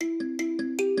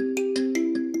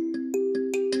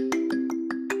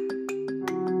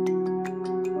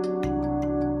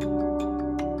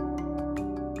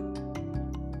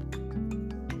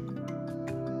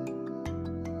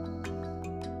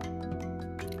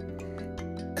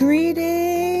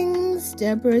Greetings,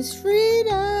 Deborah's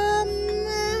Freedom.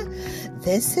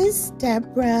 This is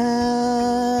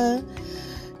Deborah.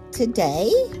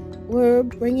 Today, we're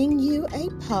bringing you a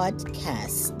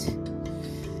podcast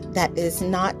that is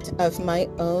not of my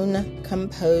own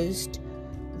composed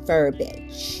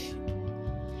verbiage.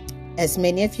 As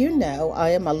many of you know,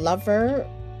 I am a lover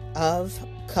of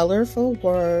colorful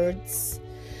words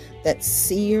that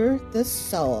sear the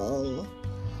soul.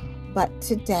 But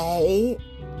today,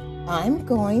 I'm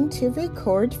going to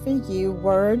record for you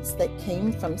words that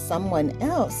came from someone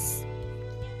else.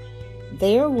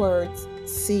 Their words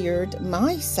seared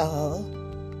my soul.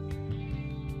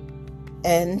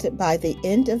 And by the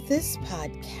end of this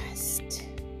podcast,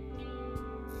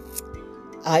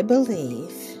 I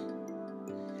believe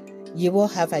you will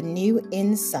have a new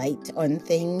insight on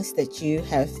things that you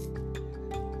have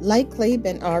likely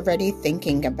been already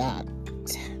thinking about.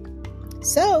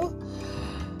 So,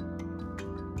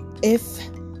 if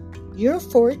your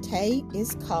forte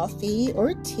is coffee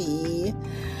or tea,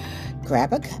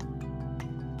 grab a cup,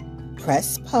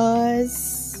 press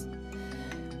pause,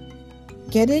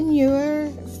 get in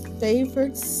your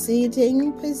favorite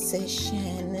seating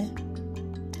position.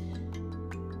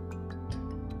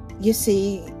 You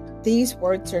see, these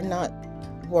words are not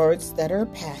words that are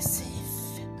passive.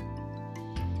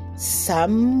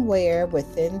 Somewhere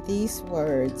within these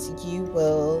words, you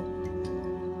will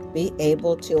be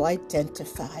able to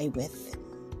identify with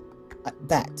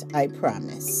that, I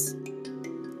promise.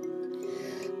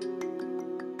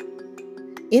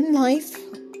 In life,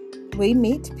 we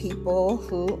meet people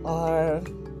who are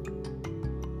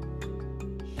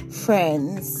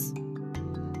friends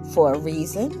for a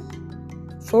reason,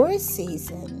 for a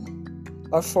season,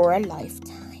 or for a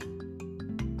lifetime.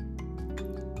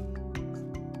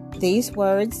 These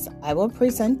words I will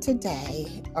present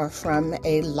today are from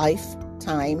a lifetime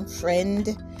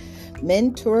friend,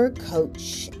 mentor,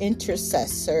 coach,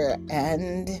 intercessor,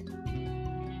 and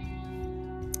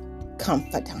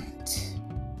confidant.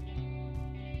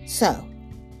 So,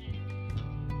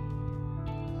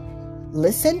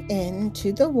 listen in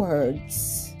to the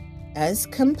words as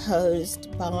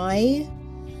composed by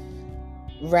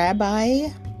Rabbi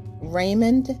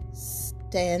Raymond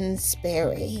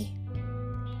Stansberry.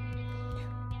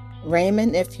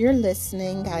 Raymond, if you're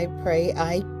listening, I pray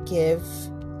I give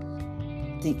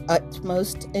the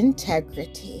utmost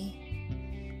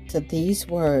integrity to these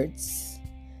words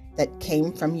that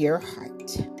came from your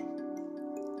heart.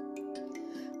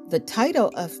 The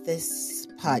title of this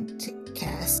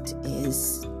podcast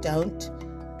is Don't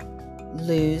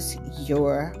Lose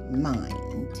Your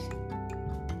Mind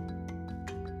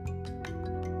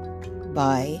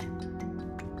by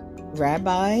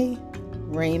Rabbi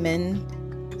Raymond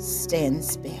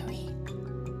Stansberry.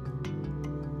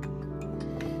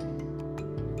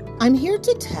 I'm here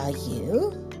to tell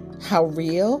you how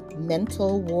real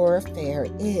mental warfare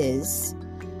is,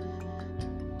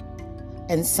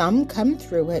 and some come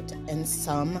through it and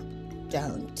some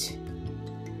don't.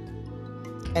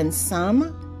 And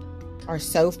some are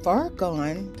so far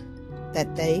gone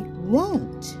that they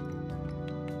won't.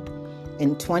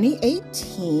 In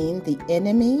 2018, the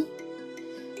enemy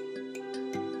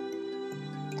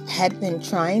had been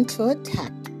trying to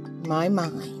attack my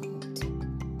mind.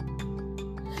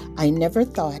 I never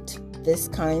fought this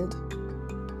kind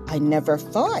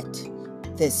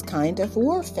of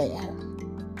warfare.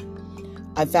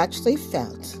 I've actually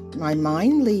felt my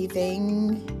mind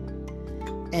leaving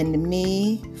and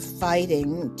me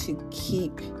fighting to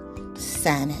keep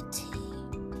sanity.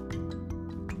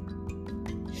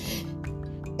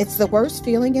 It's the worst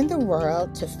feeling in the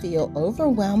world to feel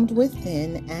overwhelmed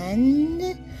within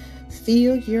and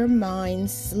feel your mind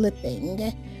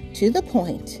slipping to the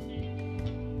point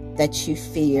that you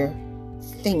fear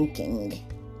thinking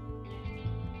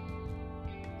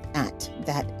at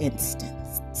that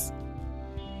instance.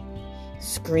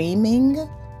 Screaming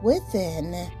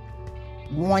within,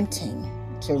 wanting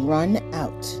to run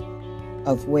out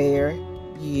of where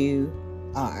you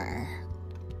are.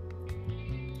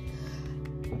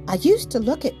 I used to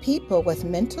look at people with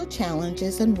mental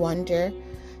challenges and wonder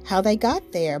how they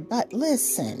got there, but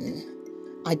listen,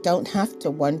 I don't have to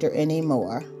wonder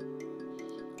anymore.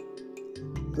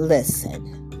 Listen,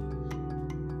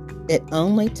 it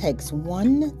only takes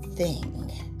one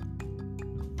thing,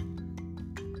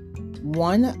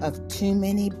 one of too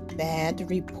many bad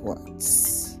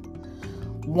reports,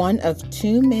 one of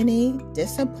too many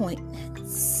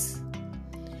disappointments,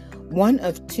 one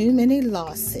of too many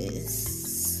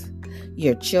losses,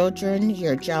 your children,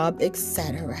 your job,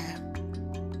 etc.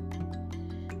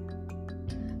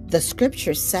 The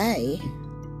scriptures say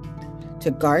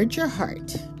to guard your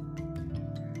heart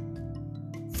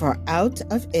for out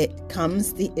of it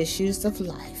comes the issues of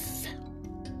life.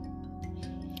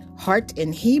 Heart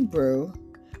in Hebrew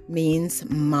means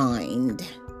mind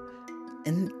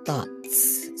and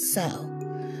thoughts. So,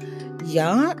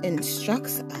 Yah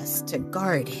instructs us to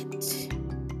guard it.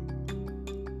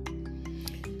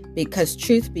 Because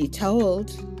truth be told,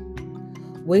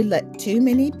 we let too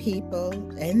many people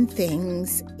and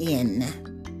things in.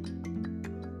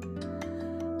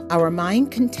 Our mind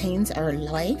contains our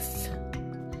life.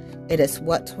 It is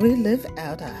what we live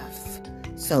out of.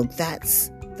 So that's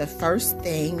the first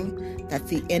thing that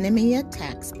the enemy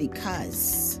attacks,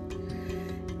 because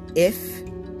if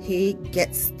he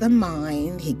gets the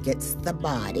mind, he gets the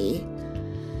body,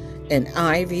 and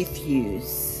I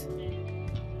refuse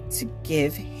to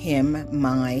give him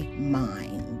my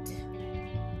mind.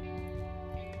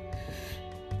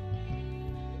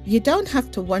 You don't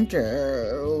have to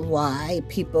wonder why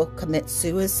people commit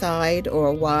suicide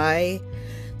or why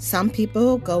some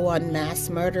people go on mass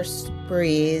murder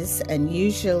sprees and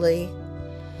usually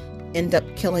end up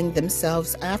killing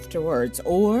themselves afterwards,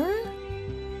 or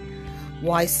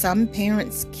why some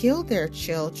parents kill their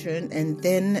children and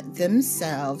then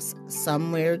themselves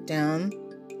somewhere down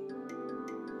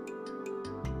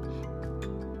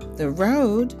the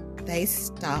road they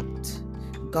stopped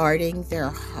guarding their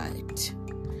heart.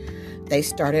 They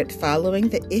started following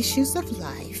the issues of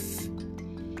life,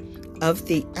 of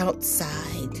the outside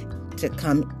to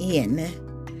come in,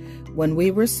 when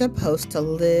we were supposed to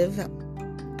live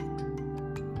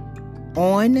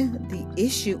on the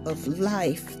issue of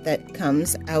life that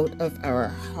comes out of our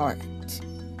heart.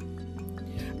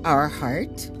 Our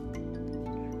heart,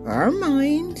 our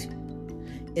mind,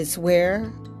 is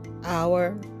where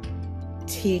our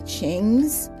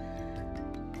teachings,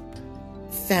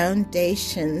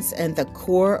 foundations, and the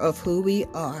core of who we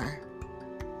are.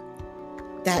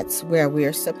 That's where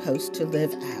we're supposed to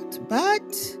live out.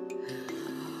 But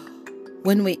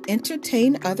when we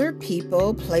entertain other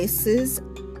people, places,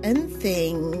 and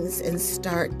things and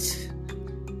start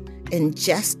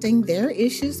ingesting their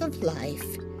issues of life,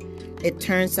 it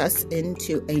turns us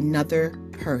into another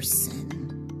person.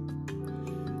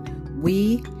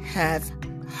 We have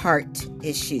heart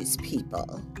issues,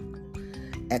 people.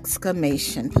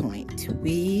 Exclamation point.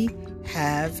 We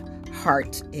have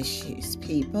heart issues,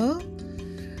 people.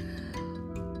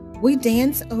 We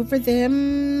dance over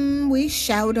them, we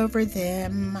shout over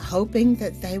them, hoping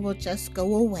that they will just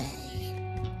go away.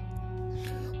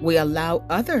 We allow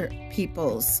other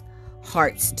people's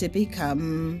hearts to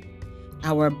become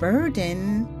our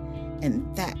burden, and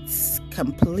that's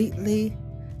completely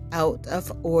out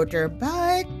of order,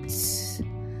 but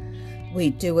we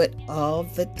do it all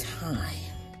the time.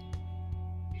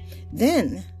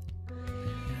 Then,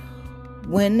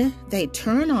 when they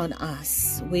turn on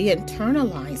us, we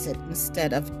internalize it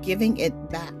instead of giving it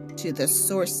back to the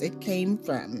source it came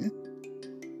from.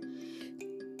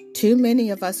 Too many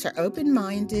of us are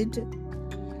open-minded,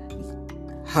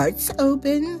 hearts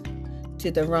open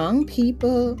to the wrong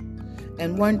people,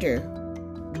 and wonder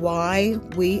why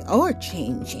we are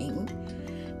changing.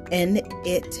 And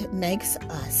it makes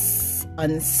us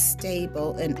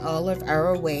unstable in all of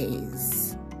our ways.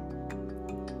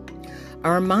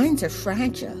 Our minds are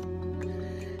fragile,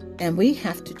 and we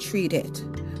have to treat it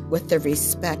with the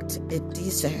respect it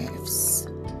deserves.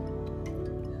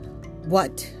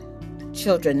 What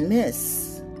children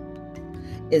miss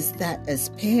is that as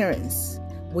parents,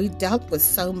 we dealt with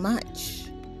so much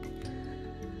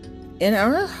in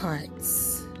our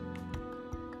hearts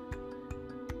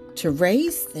to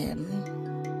raise them,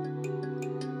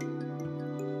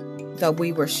 though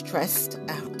we were stressed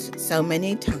out so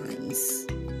many times.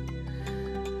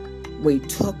 We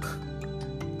took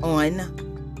on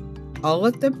all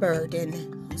of the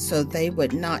burden so they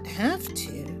would not have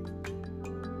to.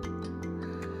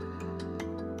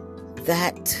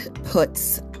 That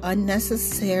puts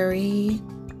unnecessary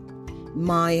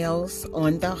miles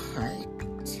on the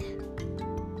heart.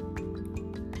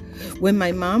 When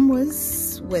my mom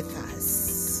was with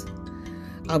us,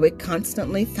 I would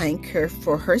constantly thank her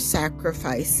for her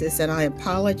sacrifices, and I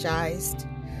apologized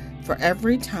for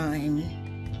every time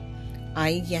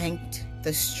I yanked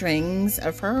the strings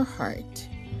of her heart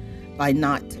by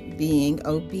not being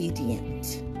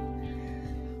obedient.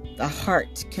 The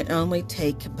heart can only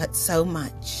take but so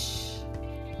much.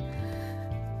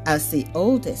 As the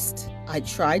oldest, I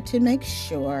tried to make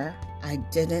sure I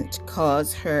didn't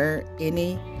cause her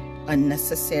any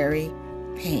unnecessary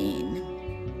pain.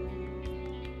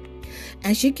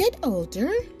 As you get older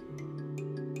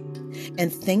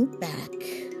and think back,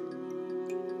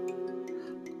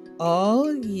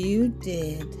 all you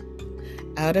did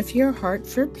out of your heart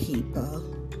for people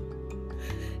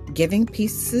giving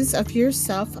pieces of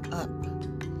yourself up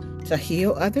to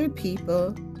heal other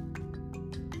people,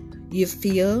 you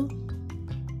feel,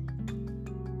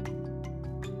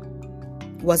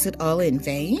 was it all in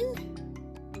vain?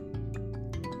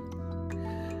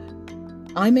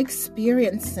 I'm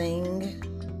experiencing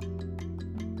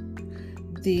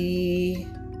the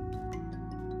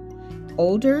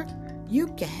older you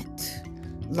get,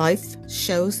 life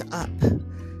shows up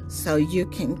so you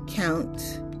can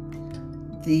count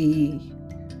the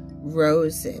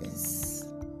roses.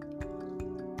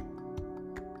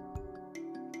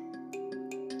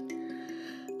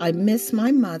 I miss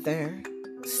my mother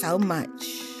so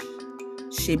much.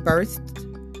 She birthed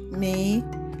me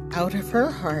out of her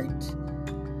heart,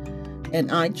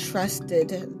 and I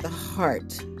trusted the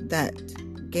heart that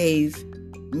gave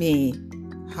me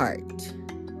heart.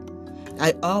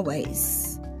 I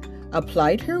always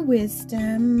applied her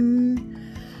wisdom.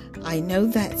 I know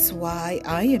that's why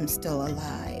I am still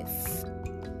alive.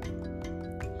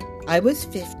 I was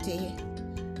 50,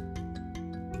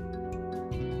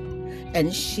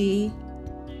 and she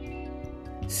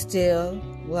still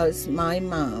was my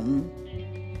mom,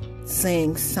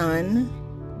 saying, "Son,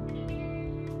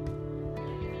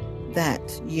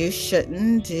 that you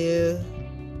shouldn't do.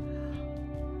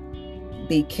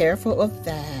 Be careful of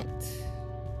that."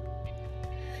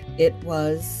 It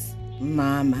was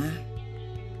Mama.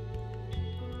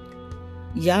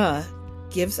 Yah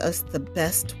gives us the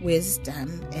best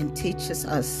wisdom and teaches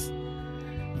us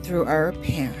through our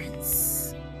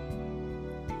parents.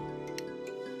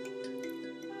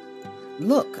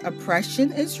 Look,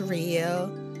 oppression is real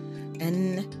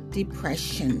and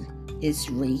depression is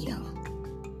real.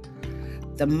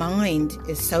 The mind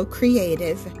is so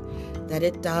creative that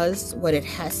it does what it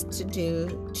has to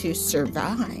do to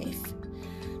survive.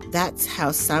 That's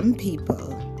how some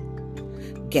people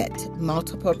get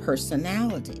multiple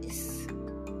personalities.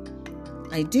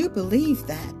 I do believe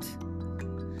that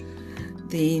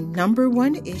the number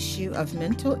one issue of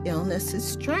mental illness is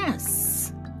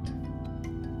stress.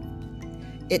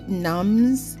 It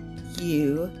numbs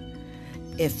you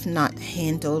if not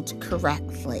handled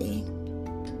correctly.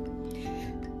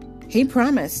 He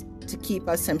promised to keep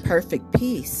us in perfect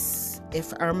peace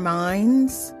if our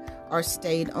minds are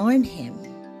stayed on Him.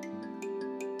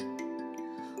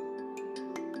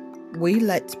 We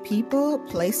let people,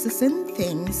 places, and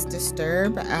things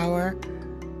disturb our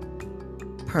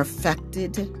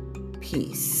perfected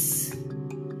peace.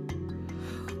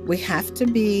 We have to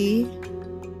be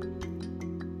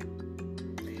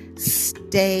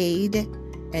stayed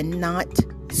and not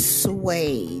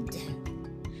swayed.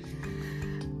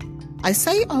 I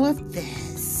say all of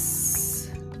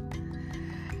this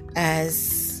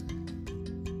as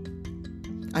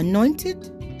anointed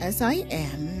as I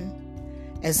am,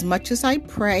 as much as I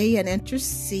pray and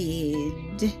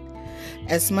intercede,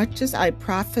 as much as I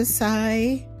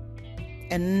prophesy,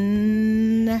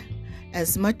 and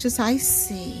as much as I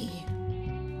see,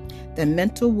 the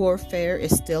mental warfare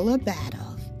is still a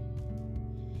battle.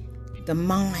 The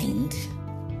mind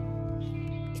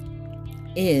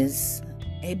is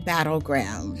a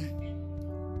battleground.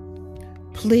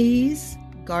 Please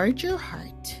guard your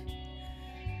heart.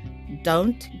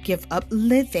 Don't give up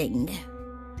living.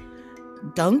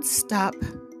 Don't stop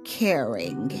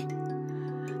caring.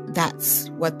 That's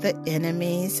what the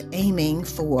enemy's aiming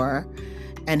for,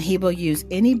 and he will use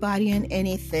anybody and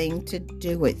anything to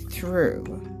do it through.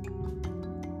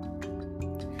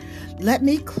 Let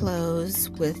me close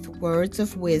with words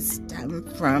of wisdom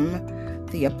from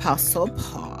the Apostle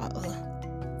Paul.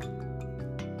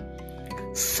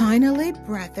 Finally,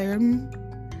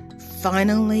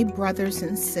 brothers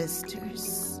and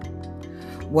sisters,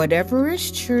 whatever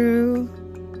is true,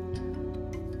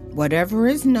 whatever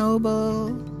is noble,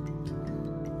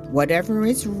 whatever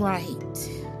is right,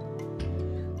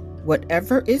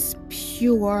 whatever is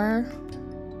pure,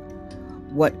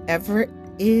 whatever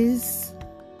is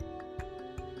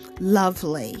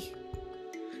lovely,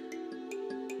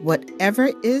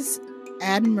 whatever is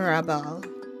admirable,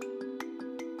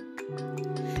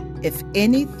 if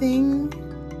anything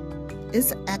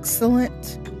is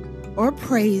excellent or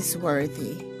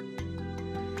praiseworthy,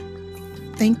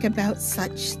 think about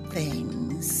such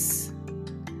things,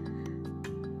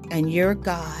 and your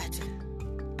God,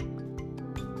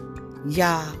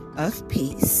 Yah of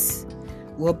peace,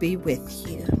 will be with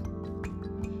you.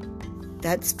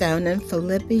 That's found in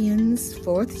Philippians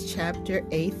 4th chapter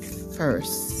 8th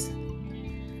verse.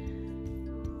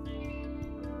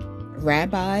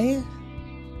 Rabbi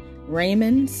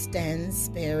Raymond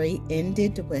Stansberry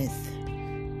ended with,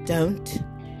 "Don't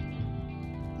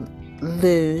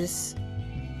lose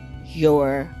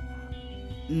your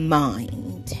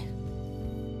mind.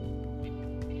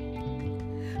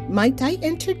 Might I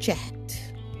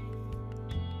interject?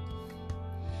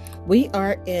 We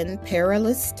are in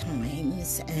perilous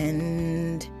times,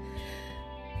 and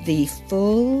the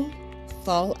full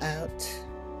fallout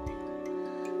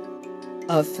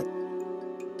of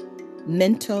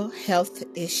mental health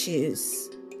issues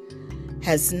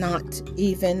has not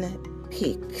even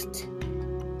peaked.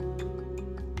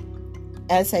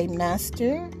 As a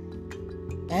master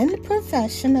and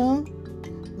professional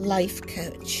life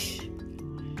coach,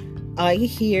 I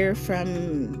hear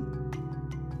from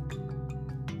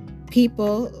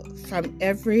people from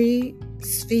every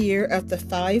sphere of the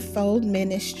fivefold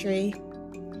ministry,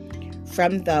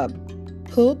 from the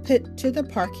pulpit to the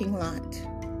parking lot,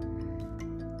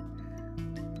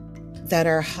 that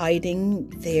are hiding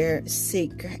their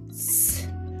secrets,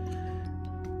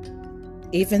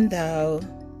 even though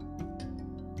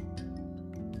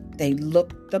they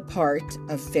look the part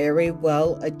of very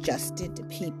well-adjusted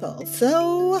people.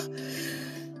 So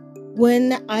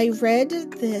when I read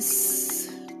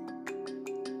this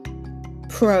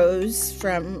prose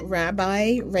from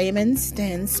Rabbi Raymond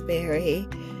Stansberry,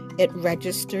 it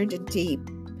registered deep,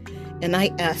 and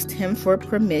I asked him for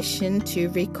permission to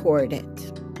record it.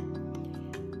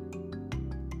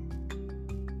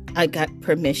 I got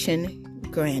permission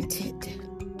granted.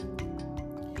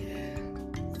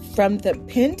 From the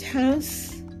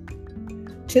penthouse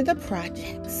to the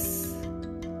projects,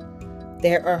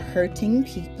 there are hurting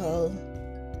people.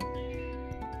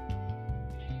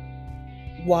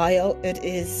 While it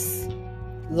is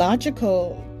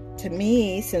logical to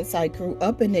me, since I grew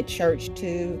up in the church,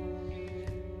 to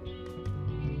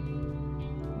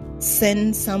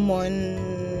send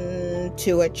someone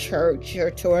to a church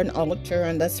or to an altar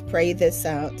and let's pray this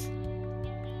out,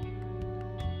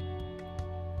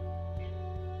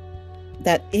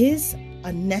 that is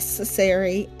a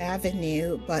necessary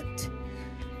avenue, but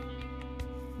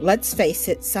let's face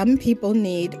it, some people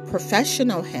need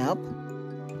professional help.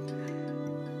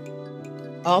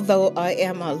 Although I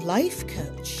am a life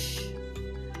coach,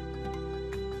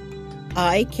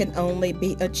 I can only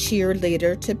be a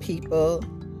cheerleader to people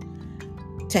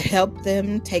to help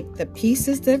them take the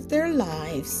pieces of their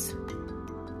lives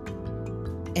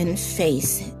and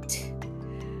face it.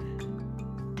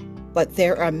 But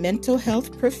there are mental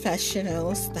health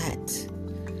professionals that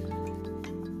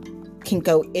can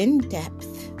go in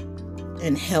depth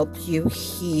and help you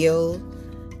heal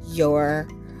your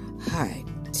heart.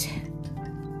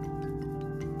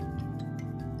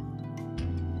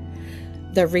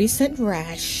 The recent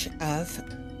rash of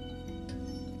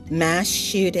mass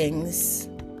shootings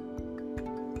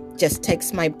just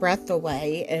takes my breath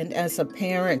away, and as a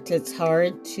parent, it's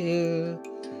hard to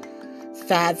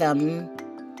fathom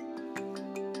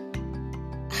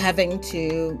having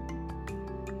to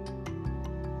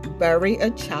bury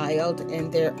a child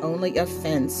and their only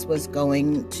offense was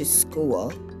going to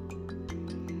school.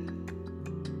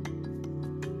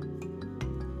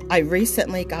 I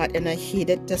recently got in a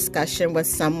heated discussion with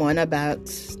someone about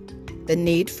the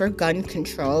need for gun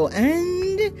control,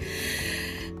 and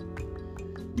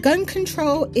gun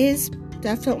control is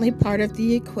definitely part of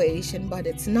the equation, but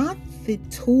it's not the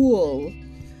tool,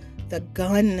 the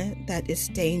gun, that is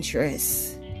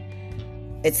dangerous.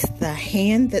 It's the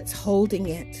hand that's holding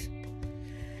it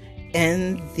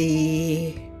and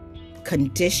the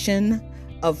condition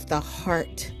of the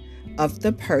heart of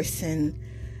the person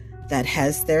that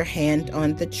has their hand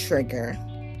on the trigger.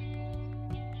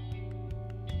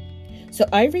 So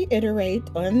I reiterate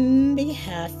on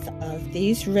behalf of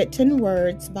these written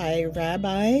words by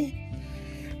Rabbi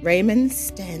Raymond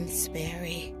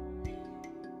Stansberry,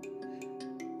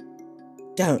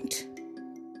 don't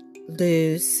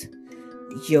lose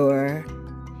your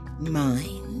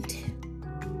mind.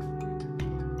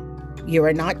 You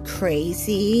are not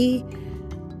crazy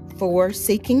for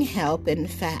seeking help. In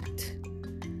fact,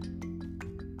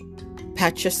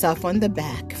 pat yourself on the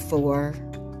back for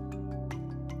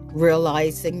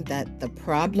realizing that the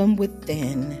problem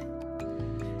within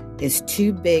is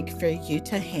too big for you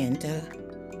to handle,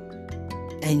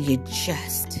 and you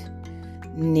just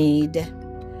need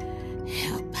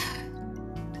help.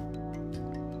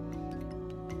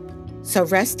 So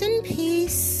rest in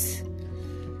peace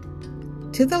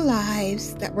to the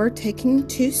lives that were taken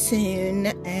too soon.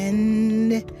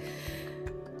 And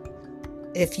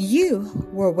if you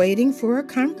were waiting for a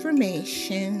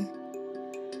confirmation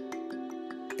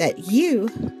that you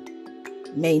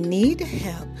may need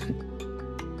help,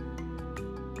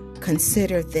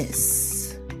 consider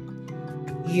this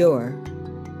your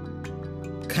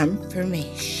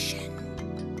confirmation.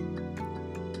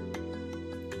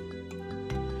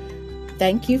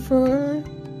 Thank you for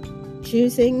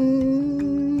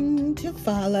choosing to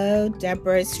follow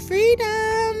Deborah's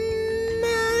Freedom.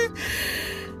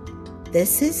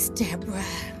 This is Deborah.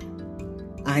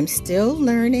 I'm still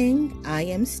learning. I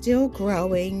am still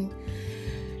growing.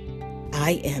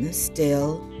 I am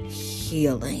still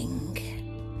healing.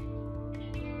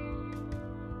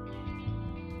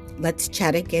 Let's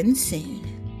chat again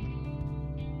soon.